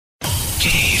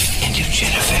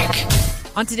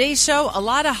On today's show, a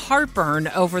lot of heartburn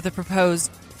over the proposed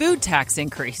food tax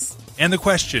increase. And the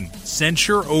question,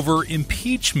 censure over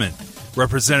impeachment.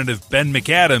 Representative Ben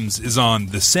McAdams is on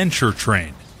the censure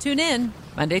train. Tune in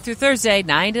Monday through Thursday,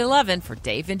 9 to 11 for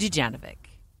Dave and Dujanovic.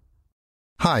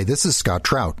 Hi, this is Scott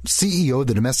Trout, CEO of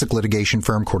the domestic litigation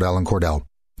firm Cordell & Cordell.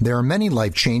 There are many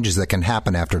life changes that can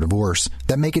happen after divorce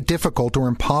that make it difficult or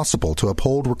impossible to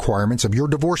uphold requirements of your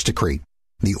divorce decree.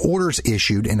 The orders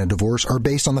issued in a divorce are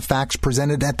based on the facts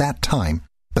presented at that time,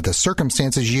 but the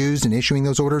circumstances used in issuing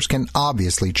those orders can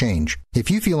obviously change.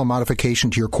 If you feel a modification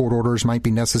to your court orders might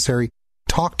be necessary,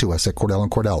 talk to us at Cordell &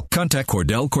 Cordell. Contact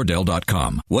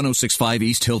CordellCordell.com, 1065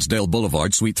 East Hillsdale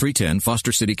Boulevard, Suite 310,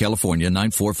 Foster City, California,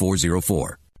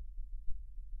 94404.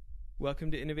 Welcome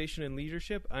to Innovation and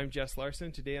Leadership. I'm Jess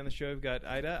Larson. Today on the show, we've got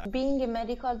Ida. Being a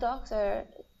medical doctor,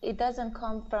 it doesn't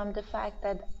come from the fact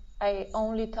that I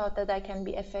only thought that I can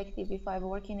be effective if I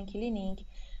work in a clinic.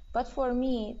 But for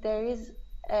me, there is,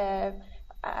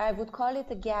 I would call it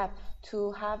a gap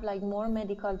to have like more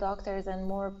medical doctors and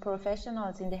more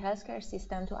professionals in the healthcare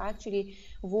system to actually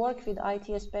work with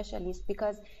IT specialists,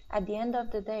 because at the end of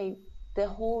the day, the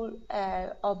whole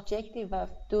objective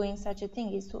of doing such a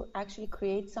thing is to actually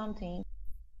create something.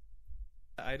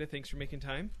 Ida, thanks for making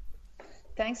time.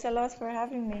 Thanks a lot for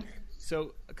having me.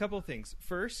 So a couple of things.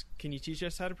 First, can you teach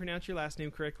us how to pronounce your last name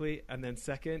correctly? And then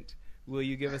second, will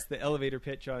you give us the elevator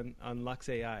pitch on Lux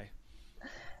AI?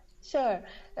 Sure.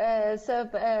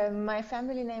 My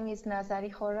family name is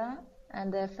Nazari Khora,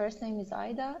 and the first name is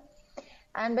Ida.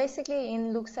 And basically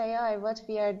in Lux AI, what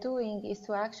we are doing is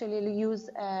to actually use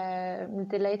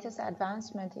the latest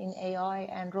advancement in AI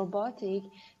and robotic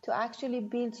to actually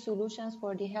build solutions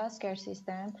for the healthcare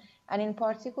system. And in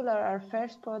particular, our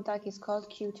first product is called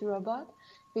QT Robot,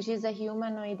 which is a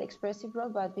humanoid expressive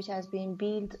robot which has been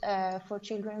built for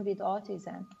children with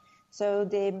autism. So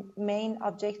the main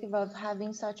objective of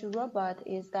having such a robot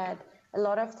is that a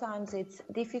lot of times it's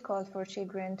difficult for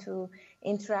children to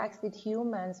interact with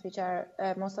humans, which are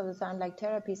most of the time like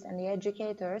therapists and the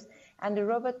educators. And the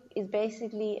robot is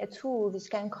basically a tool which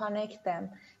can connect them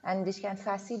and which can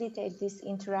facilitate this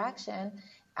interaction.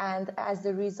 And as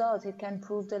the result, it can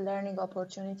improve the learning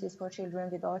opportunities for children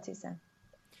with autism.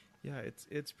 Yeah,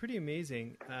 it's pretty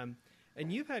amazing.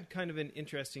 And you've had kind of an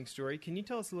interesting story. Can you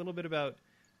tell us a little bit about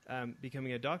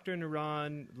becoming a doctor in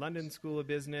Iran, London School of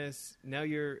Business? Now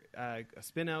you're a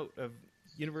spin-out of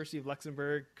University of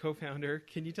Luxembourg, co-founder.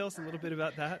 Can you tell us a little bit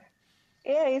about that?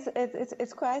 Yeah,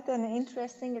 it's quite an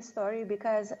interesting story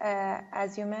because,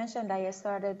 as you mentioned, I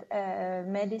started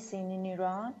medicine in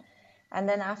Iran. And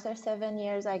then after 7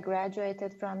 years, I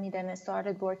graduated from it and I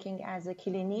started working as a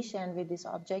clinician with this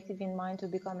objective in mind to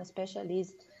become a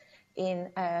specialist in,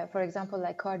 for example,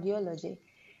 like cardiology.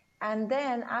 And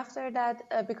then after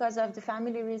that, because of the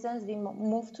family reasons, we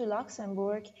moved to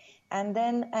Luxembourg. And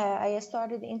then I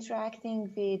started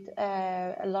interacting with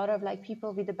a lot of like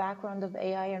people with the background of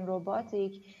AI and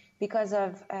robotic because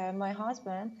of my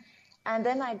husband. And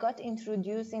then I got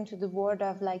introduced into the world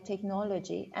of like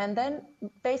technology. And then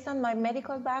based on my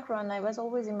medical background, I was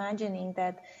always imagining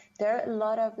that there are a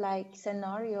lot of like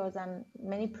scenarios and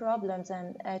many problems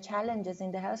and challenges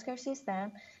in the healthcare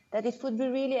system that it would be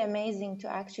really amazing to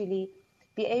actually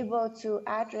be able to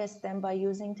address them by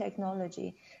using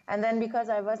technology. And then because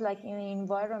I was like in an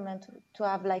environment to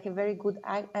have like a very good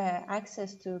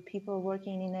access to people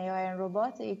working in AI and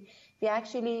robotic, we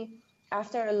actually,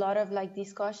 after a lot of like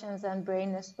discussions and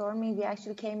brainstorming, we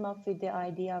actually came up with the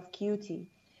idea of QT.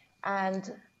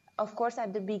 And of course,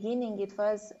 at the beginning, it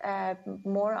was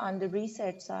more on the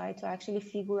research side to actually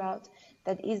figure out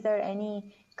that is there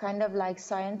any kind of like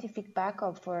scientific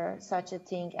backup for such a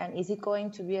thing, and is it going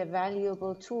to be a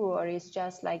valuable tool, or is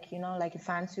just like, you know, like a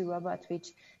fancy robot which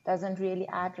doesn't really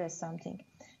address something.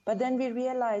 But then we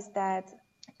realized that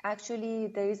actually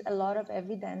there is a lot of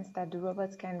evidence that the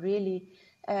robots can really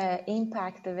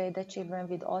impact the way that children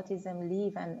with autism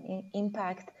live and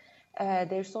impact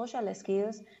their social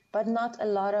skills, but not a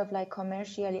lot of like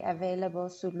commercially available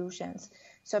solutions.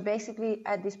 So basically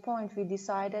at this point we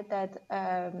decided that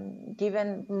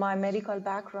given my medical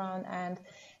background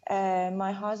and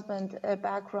my husband's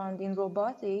background in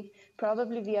robotic,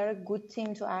 probably we are a good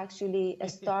team to actually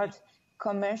start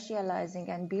commercializing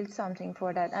and build something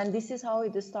for that. And this is how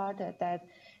it started, that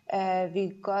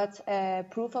we got a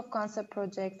proof of concept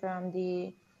project from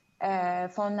the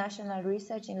Fond National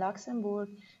Research in Luxembourg.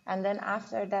 And then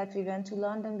after that, we went to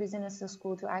London Business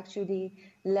School to actually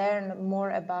learn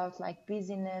more about like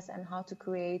business and how to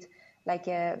create like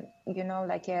a, you know,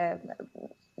 like a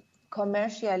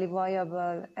commercially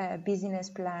viable business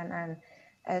plan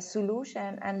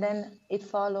solution. And then it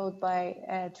followed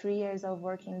by 3 years of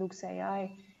work in Lux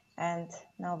AI, and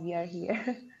now we are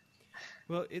here.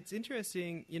 Well, it's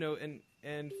interesting,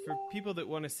 and for people that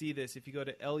want to see this, if you go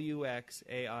to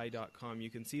luxai.com, you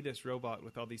can see this robot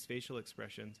with all these facial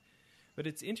expressions. But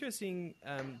it's interesting,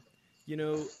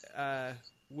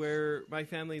 where my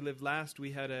family lived last,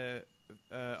 we had a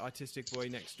autistic boy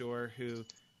next door who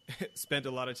spent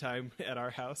a lot of time at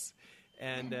our house,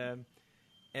 and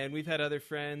we've had other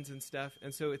friends and stuff.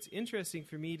 And so it's interesting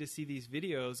for me to see these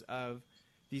videos of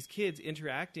these kids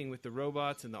interacting with the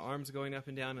robots and the arms going up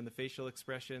and down and the facial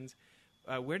expressions.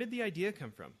 Where did the idea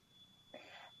come from?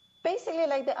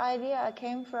 Basically, the idea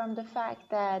came from the fact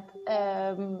that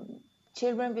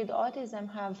children with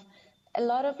autism have a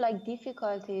lot of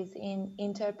difficulties in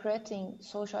interpreting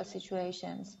social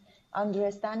situations,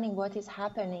 understanding what is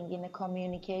happening in a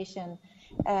communication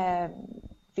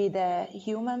with a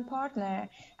human partner.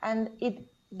 And it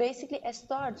basically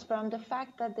starts from the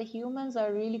fact that the humans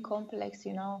are really complex.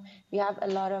 We have a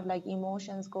lot of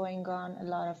emotions going on, a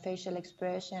lot of facial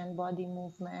expression, body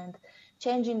movement,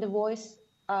 changing the voice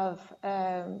of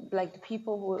the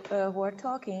people who are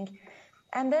talking.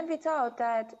 And then we thought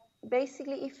that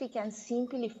basically if we can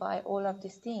simplify all of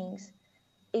these things,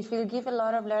 it will give a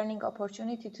lot of learning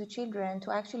opportunity to children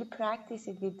to actually practice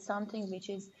it with something which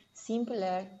is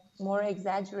simpler, more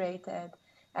exaggerated,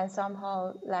 and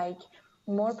somehow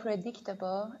more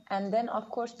predictable. And then, of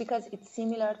course, because it's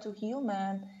similar to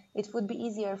human, it would be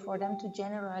easier for them to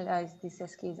generalize these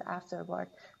skills afterward.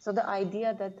 So the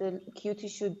idea that the QT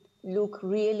should look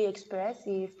really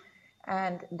expressive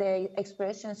and the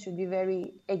expressions should be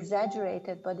very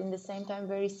exaggerated, but in the same time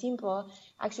very simple,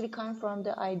 actually come from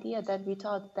the idea that we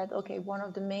thought that, okay, one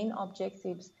of the main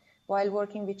objectives while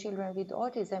working with children with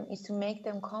autism is to make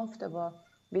them comfortable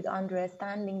with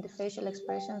understanding the facial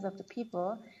expressions of the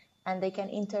people, and they can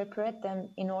interpret them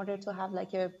in order to have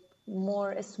a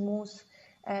more smooth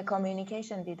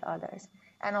communication with others.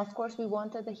 And of course, we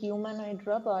wanted a humanoid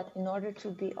robot in order to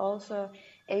be also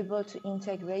able to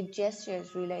integrate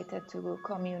gestures related to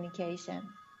communication.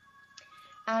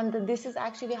 And this is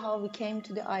actually how we came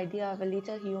to the idea of a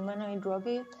little humanoid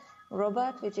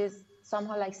robot, which is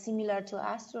somehow similar to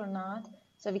astronaut,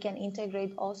 so we can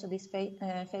integrate also these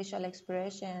facial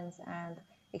expressions and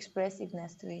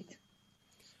expressiveness to it.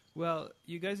 Well,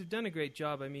 you guys have done a great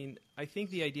job. I mean, I think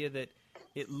the idea that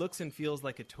it looks and feels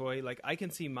like a toy, I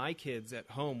can see my kids at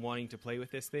home wanting to play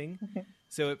with this thing.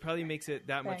 So it probably makes it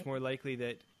that much more likely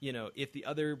that, if the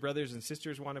other brothers and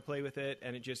sisters want to play with it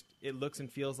and it looks and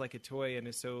feels like a toy and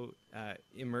is so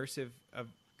immersive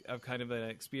of kind of an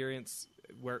experience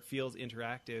where it feels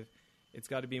interactive, it's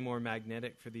got to be more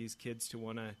magnetic for these kids to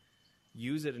want to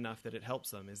use it enough that it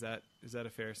helps them. Is that a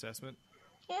fair assessment?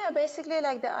 Yeah, basically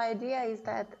the idea is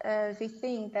that we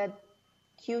think that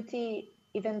QT,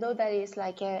 even though that is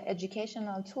an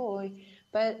educational tool,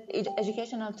 but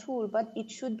it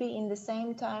should be in the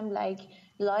same time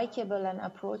likable and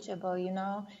approachable.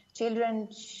 Children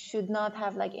should not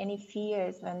have any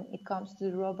fears when it comes to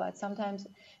the robot. Sometimes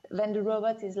when the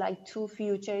robot is too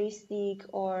futuristic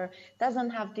or doesn't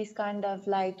have this kind of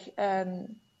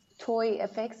toy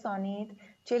effects on it,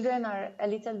 children are a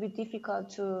little bit difficult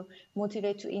to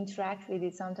motivate to interact with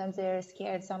it. Sometimes they're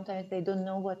scared. Sometimes they don't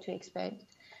know what to expect.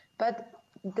 But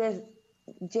the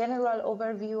general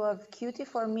overview of QT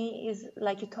for me is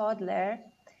like a toddler.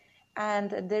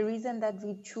 And the reason that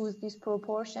we choose these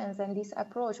proportions and this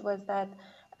approach was that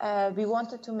we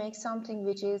wanted to make something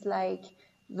which is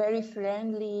very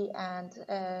friendly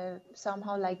and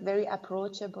somehow very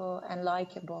approachable and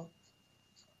likable.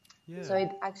 Yeah. So it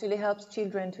actually helps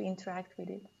children to interact with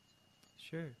it.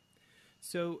 Sure.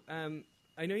 So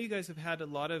I know you guys have had a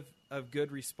lot of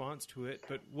good response to it,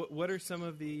 but what are some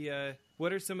of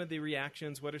the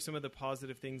reactions? What are some of the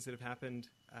positive things that have happened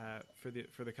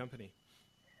for the company?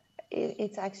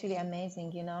 It's actually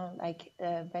amazing,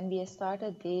 when we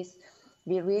started this,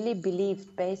 we really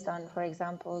believed, based on, for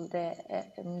example, the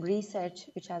research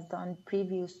which has done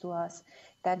previous to us,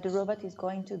 that the robot is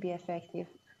going to be effective.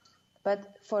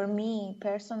 But for me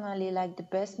personally, the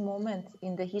best moment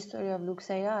in the history of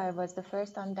Lux AI was the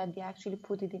first time that we actually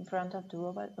put it in front of the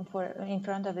robot, in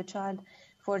front of the child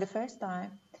for the first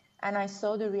time, and I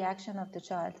saw the reaction of the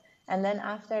child. And then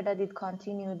after that, it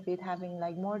continued with having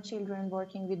more children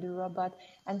working with the robot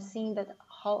and seeing that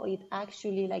how it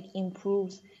actually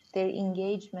improves their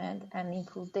engagement and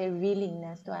improves their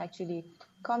willingness to actually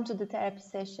come to the therapy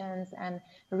sessions and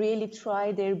really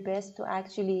try their best to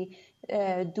actually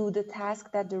do the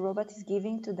task that the robot is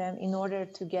giving to them in order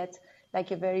to get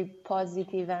a very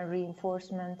positive and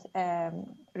reinforcement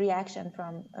reaction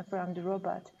from the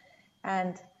robot.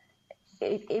 And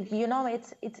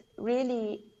it's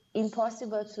really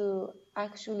impossible to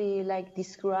actually like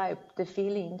describe the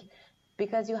feeling,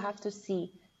 because you have to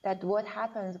see that what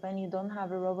happens when you don't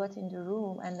have a robot in the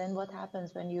room, and then what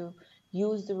happens when you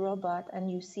use the robot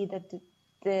and you see that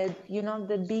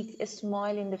the big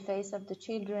smile in the face of the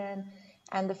children,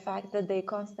 and the fact that they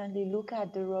constantly look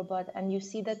at the robot, and you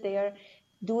see that they are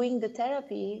doing the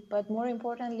therapy, but more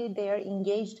importantly, they are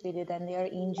engaged with it and they are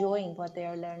enjoying what they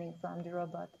are learning from the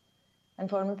robot. And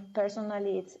for me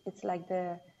personally, it's like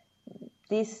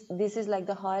this is like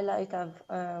the highlight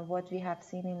of what we have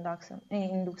seen in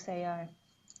LuxAI.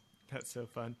 That's so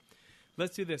fun.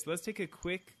 Let's do this. Let's take a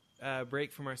quick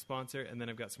break from our sponsor, and then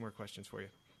I've got some more questions for you.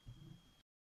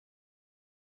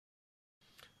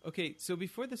 Okay, so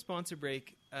before the sponsor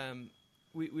break,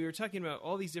 we were talking about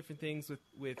all these different things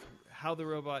with how the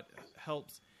robot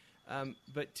helps.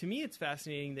 But to me, it's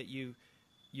fascinating that you've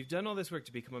done all this work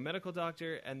to become a medical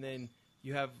doctor, and then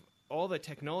you have all the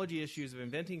technology issues of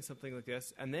inventing something like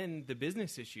this, and then the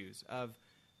business issues of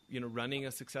running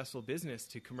a successful business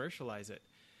to commercialize it.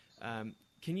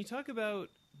 Can you talk about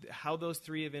how those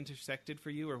three have intersected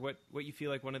for you, or what you feel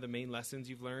like one of the main lessons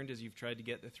you've learned as you've tried to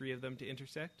get the three of them to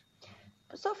intersect?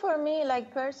 So for me,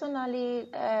 like personally,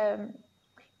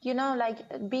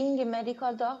 like being a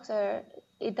medical doctor,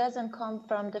 it doesn't come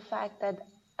from the fact that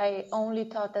I only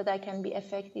thought that I can be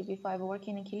effective if I work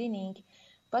in a clinic.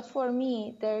 But for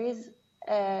me, there is,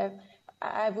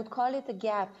 I would call it a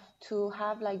gap to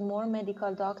have like more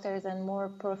medical doctors and more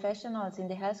professionals in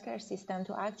the healthcare system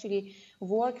to actually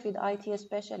work with IT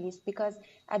specialists, because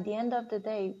at the end of the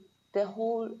day, the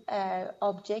whole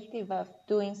objective of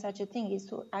doing such a thing is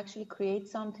to actually create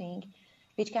something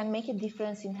which can make a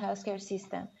difference in healthcare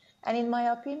system. And in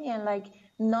my opinion, like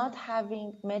not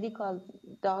having medical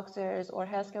doctors or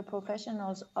healthcare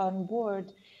professionals on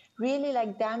board really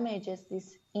like damages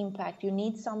this impact. You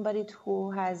need somebody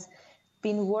who has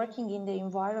been working in the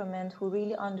environment, who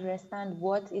really understand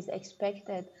what is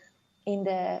expected in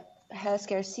the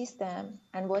healthcare system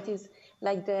and what is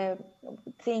like the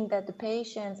thing that the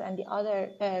patients and the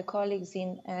other colleagues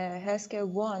in healthcare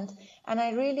want. And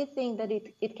I really think that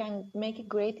it can make a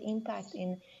great impact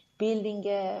in building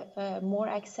a more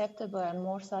acceptable and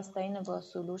more sustainable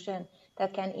solution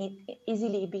that can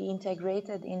easily be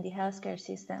integrated in the healthcare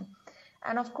system.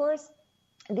 And of course,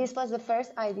 this was the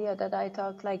first idea that I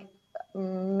thought like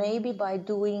maybe by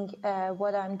doing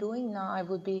what I'm doing now, I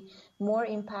would be more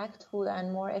impactful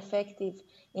and more effective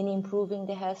in improving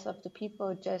the health of the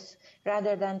people, just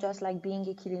rather than just like being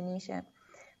a clinician.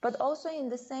 But also in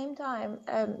the same time,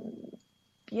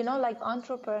 like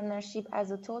entrepreneurship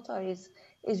as a total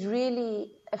is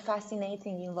really a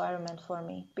fascinating environment for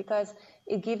me, because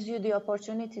it gives you the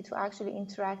opportunity to actually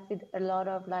interact with a lot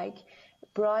of like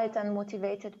bright and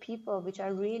motivated people, which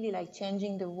are really like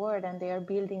changing the world, and they are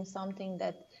building something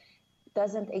that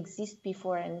doesn't exist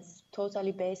before, and it's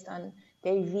totally based on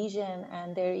their vision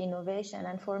and their innovation.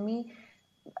 And for me,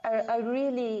 I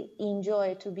really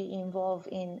enjoy to be involved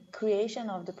in creation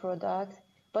of the product,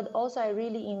 but also I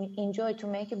really enjoy to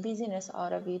make a business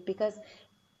out of it, because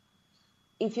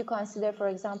if you consider, for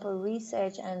example,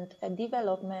 research and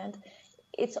development,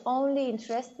 it's only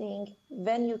interesting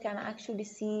when you can actually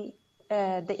see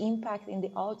the impact in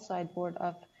the outside world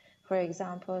of, for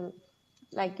example,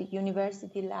 like the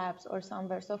university labs or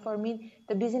somewhere. So for me,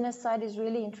 the business side is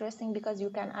really interesting because you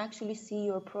can actually see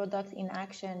your product in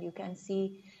action. You can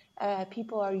see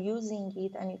people are using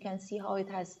it, and you can see how it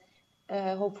has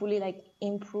hopefully like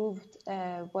improved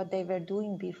what they were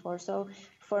doing before. So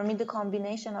for me, the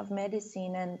combination of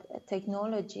medicine and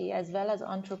technology as well as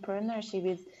entrepreneurship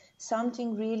is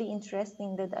something really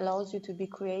interesting that allows you to be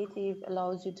creative,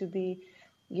 allows you to be,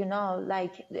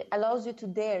 allows you to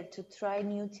dare to try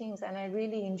new things. And I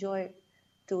really enjoy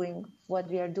doing what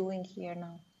we are doing here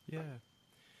now. Yeah.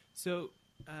 So,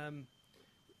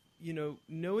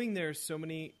 knowing there are so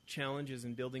many challenges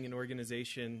in building an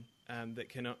organization that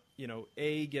can,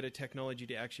 A, get a technology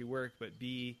to actually work, but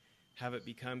B, have it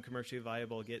become commercially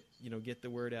viable, get the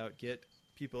word out, get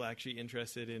people actually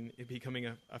interested in it becoming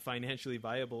a financially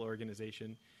viable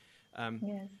organization.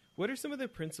 Yes. What are some of the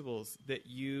principles that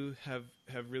you have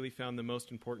really found the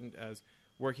most important as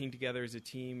working together as a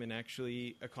team and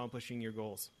actually accomplishing your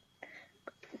goals?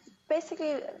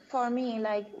 Basically, for me,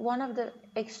 like one of the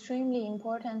extremely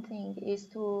important thing is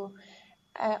to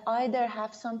either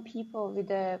have some people with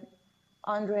a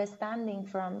understanding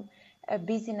from a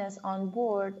business on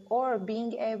board, or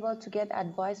being able to get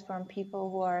advice from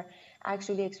people who are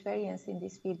actually experienced in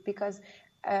this field. Because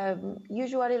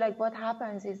usually like what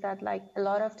happens is that like a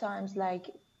lot of times like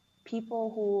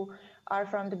people who are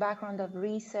from the background of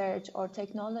research or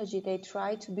technology, they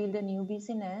try to build a new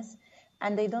business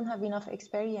and they don't have enough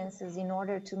experiences in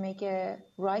order to make a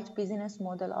right business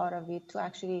model out of it, to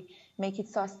actually make it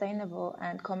sustainable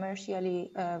and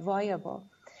commercially viable.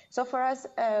 So for us,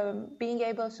 being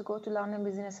able to go to London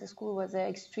Business School was an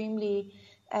extremely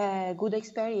good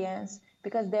experience,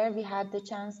 because there we had the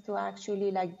chance to actually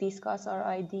like discuss our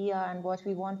idea and what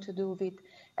we want to do with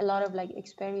a lot of like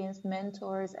experienced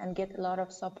mentors and get a lot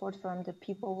of support from the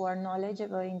people who are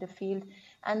knowledgeable in the field.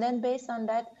 And then based on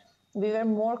that, we were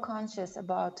more conscious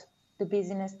about the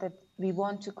business that we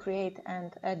want to create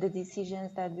and the decisions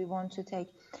that we want to take.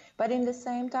 But in the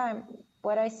same time,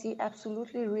 what I see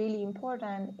absolutely really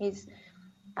important is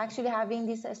actually having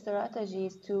these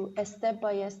strategies to step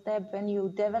by step, when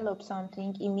you develop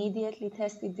something, immediately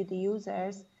test it with the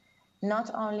users, not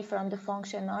only from the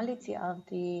functionality of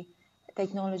the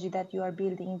technology that you are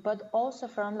building, but also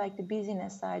from like the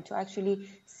business side, to actually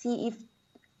see if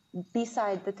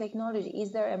beside the technology,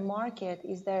 is there a market?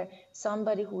 Is there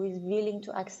somebody who is willing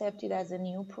to accept it as a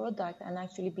new product and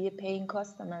actually be a paying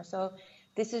customer? So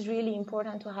this is really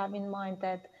important to have in mind,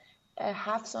 that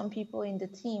have some people in the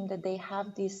team that they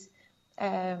have this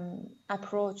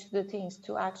approach to the things,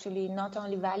 to actually not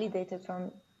only validate it from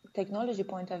technology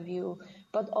point of view,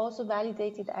 but also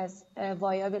validate it as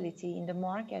viability in the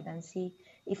market and see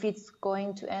if it's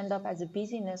going to end up as a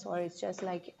business, or it's just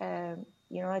like a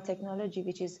technology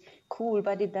which is cool,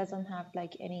 but it doesn't have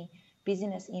like any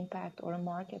business impact or a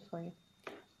market for it.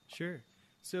 Sure.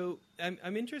 So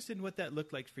I'm interested in what that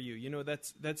looked like for you. You know,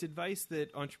 that's advice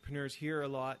that entrepreneurs hear a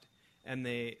lot, and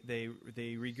they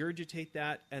regurgitate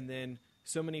that, and then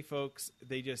so many folks,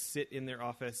 they just sit in their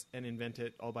office and invent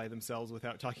it all by themselves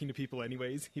without talking to people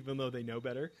anyways, even though they know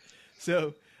better.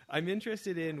 So I'm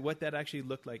interested in what that actually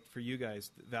looked like for you guys,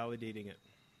 validating it.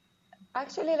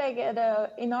 Actually,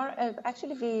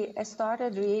 we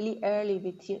started really early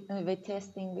with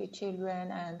testing with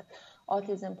children and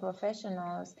autism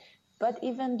professionals. But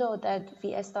even though that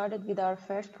we started with our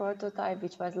first prototype,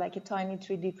 which was like a tiny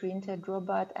 3D printed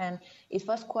robot, and it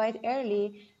was quite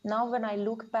early, now when I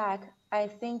look back, I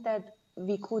think that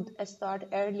we could start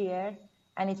earlier,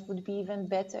 and it would be even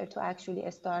better to actually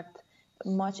start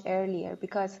much earlier,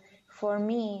 because for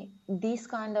me, this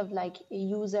kind of like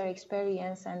user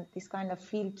experience and this kind of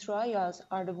field trials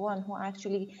are the one who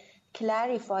actually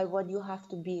clarify what you have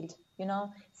to build. You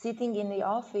know, sitting in the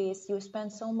office, you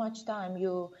spend so much time,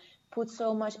 you put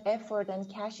so much effort and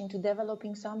cash into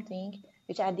developing something,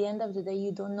 which at the end of the day,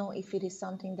 you don't know if it is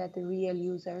something that the real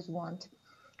users want.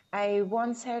 I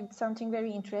once heard something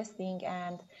very interesting,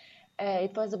 and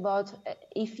it was about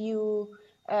if you,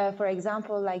 for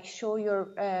example, like show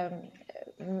your,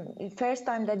 first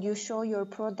time that you show your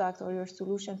product or your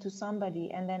solution to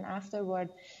somebody, and then afterward,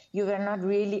 you were not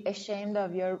really ashamed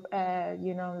of your,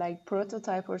 like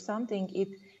prototype or something,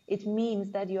 it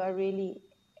means that you are really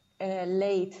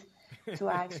late to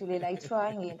actually like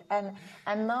trying it.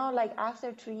 And now, like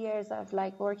after 3 years of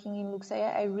like working in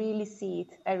Luxea, I really see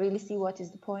it. I really see what is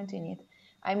the point in it.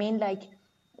 I mean, like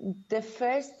the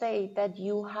first day that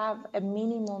you have a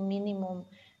minimum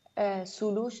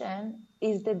solution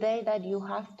is the day that you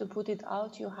have to put it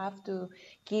out. You have to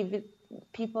give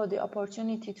people the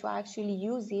opportunity to actually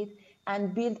use it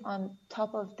and build on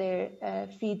top of their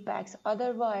feedbacks.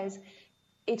 Otherwise,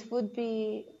 it would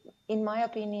be, in my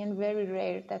opinion, very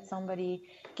rare that somebody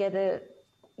get a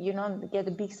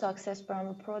big success from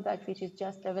a product which is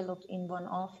just developed in one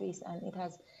office and it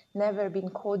has never been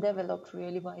co-developed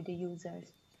really by the users.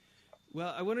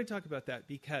 Well, I want to talk about that,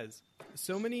 because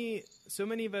so many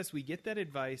of us, we get that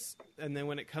advice, and then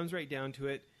when it comes right down to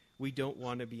it, we don't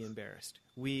want to be embarrassed.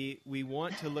 We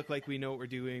want to look like we know what we're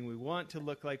doing. We want to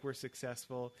look like we're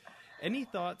successful. Any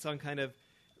thoughts on kind of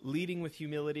leading with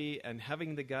humility and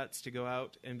having the guts to go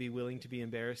out and be willing to be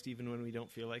embarrassed even when we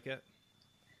don't feel like it?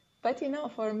 But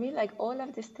for me, like all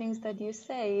of these things that you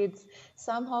say, it's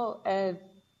somehow a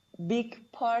big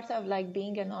part of like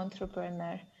being an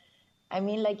entrepreneur. I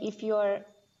mean, like if you're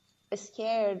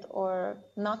scared or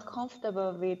not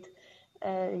comfortable with,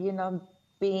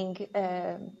 being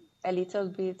a little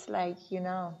bit like,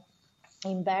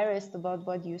 embarrassed about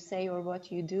what you say or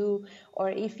what you do, or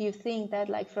if you think that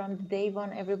like from day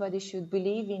one everybody should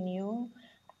believe in you,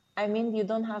 I mean, you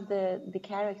don't have the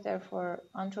character for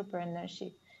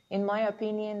entrepreneurship. In my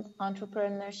opinion,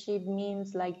 entrepreneurship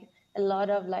means like a lot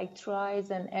of like tries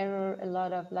and error, a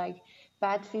lot of like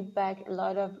bad feedback, a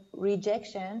lot of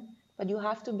rejection, but you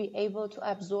have to be able to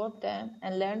absorb them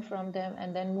and learn from them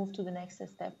and then move to the next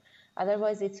step.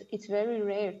 Otherwise, it's very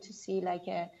rare to see like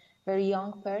a very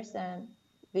young person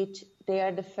which they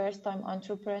are the first time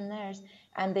entrepreneurs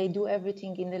and they do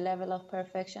everything in the level of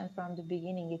perfection from the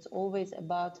beginning. It's always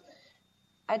about,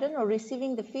 I don't know,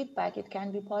 receiving the feedback. It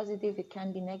can be positive, it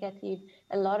can be negative.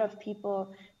 A lot of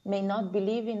people may not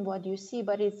believe in what you see,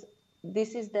 but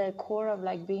this is the core of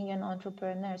like being an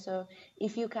entrepreneur. So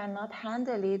if you cannot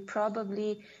handle it,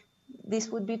 probably this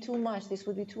would be too much. This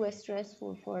would be too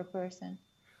stressful for a person.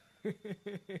 I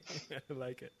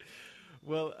like it.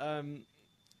 Well,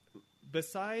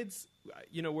 besides,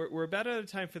 we're about out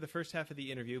of time for the first half of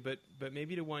the interview, but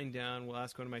maybe to wind down, we'll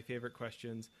ask one of my favorite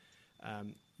questions.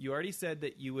 You already said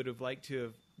that you would have liked to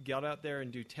have got out there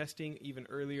and do testing even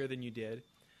earlier than you did.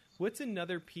 What's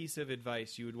another piece of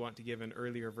advice you would want to give an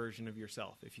earlier version of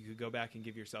yourself, if you could go back and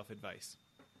give yourself advice?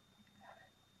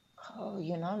 Oh,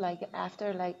 like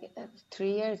after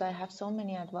 3 years, I have so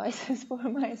many advices for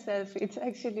myself. It's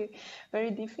actually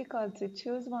very difficult to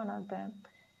choose one of them.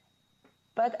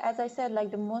 But as I said,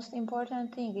 the most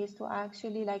important thing is to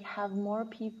actually have more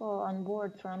people on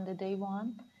board from the day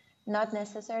one. Not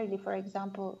necessarily, for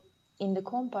example, in the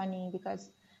company,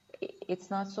 because it's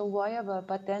not so viable,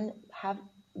 but then have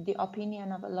the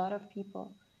opinion of a lot of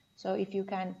people. So if you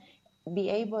can be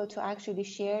able to actually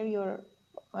share your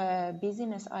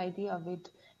business idea with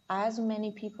as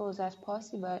many people as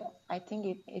possible, I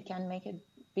think it can make a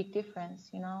big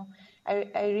difference. I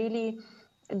really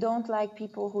don't like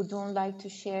people who don't like to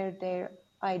share their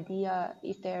idea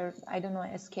if they're,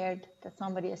 scared that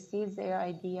somebody steals their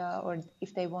idea, or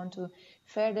if they want to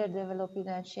further develop it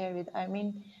and share it. I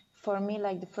mean, for me,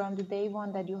 from the day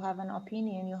one that you have an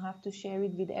opinion, you have to share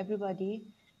it with everybody,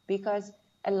 because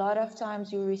a lot of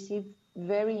times you receive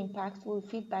very impactful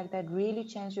feedback that really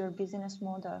change your business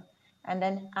model. And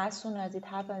then as soon as it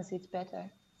happens, it's better.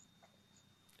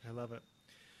 I love it.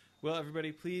 Well,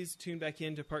 everybody, please tune back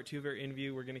in to part 2 of our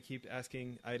interview. We're going to keep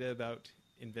asking Ida about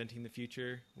inventing the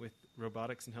future with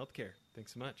robotics and healthcare.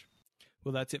 Thanks so much.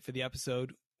 Well, that's it for the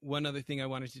episode. One other thing I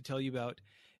wanted to tell you about,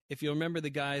 if you'll remember the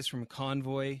guys from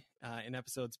Convoy in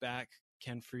episodes back,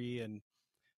 Ken Free and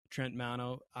Trent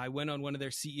Mano, I went on one of their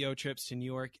CEO trips to New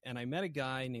York, and I met a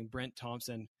guy named Brent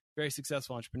Thompson, very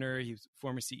successful entrepreneur. He was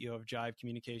former CEO of Jive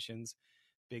Communications,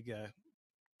 big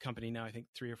company now, I think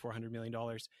 $300 or $400 million.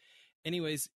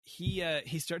 Anyways,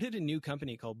 he started a new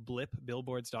company called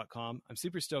blipbillboards.com. I'm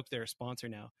super stoked they're a sponsor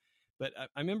now. But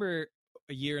I remember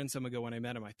a year and some ago when I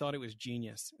met him, I thought it was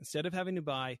genius. Instead of having to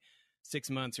buy 6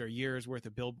 months or a year's worth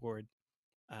of billboard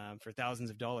for thousands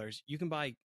of dollars, you can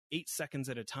buy 8 seconds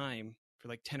at a time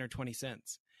for 10 or 20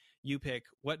 cents. You pick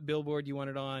what billboard you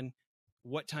want it on,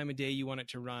 what time of day you want it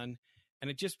to run. And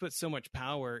it just puts so much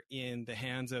power in the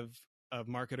hands of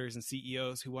marketers and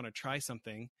CEOs who want to try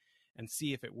something and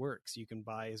see if it works. You can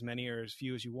buy as many or as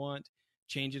few as you want,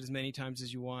 change it as many times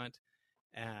as you want.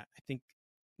 I think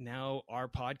now our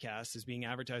podcast is being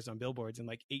advertised on billboards in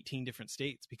 18 different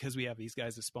states because we have these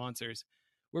guys as sponsors.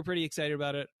 We're pretty excited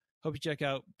about it. Hope you check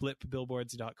out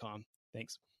blipbillboards.com.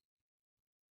 Thanks.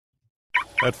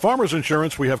 At Farmers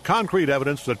Insurance, we have concrete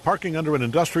evidence that parking under an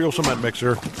industrial cement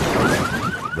mixer,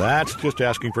 that's just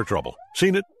asking for trouble.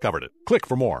 Seen it, covered it. Click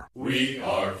for more. We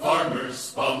are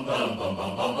farmers. Bum, bum, bum,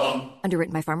 bum, bum, bum.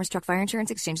 Underwritten by Farmers Truck Fire Insurance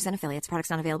Exchanges and Affiliates.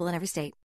 Products not available in every state.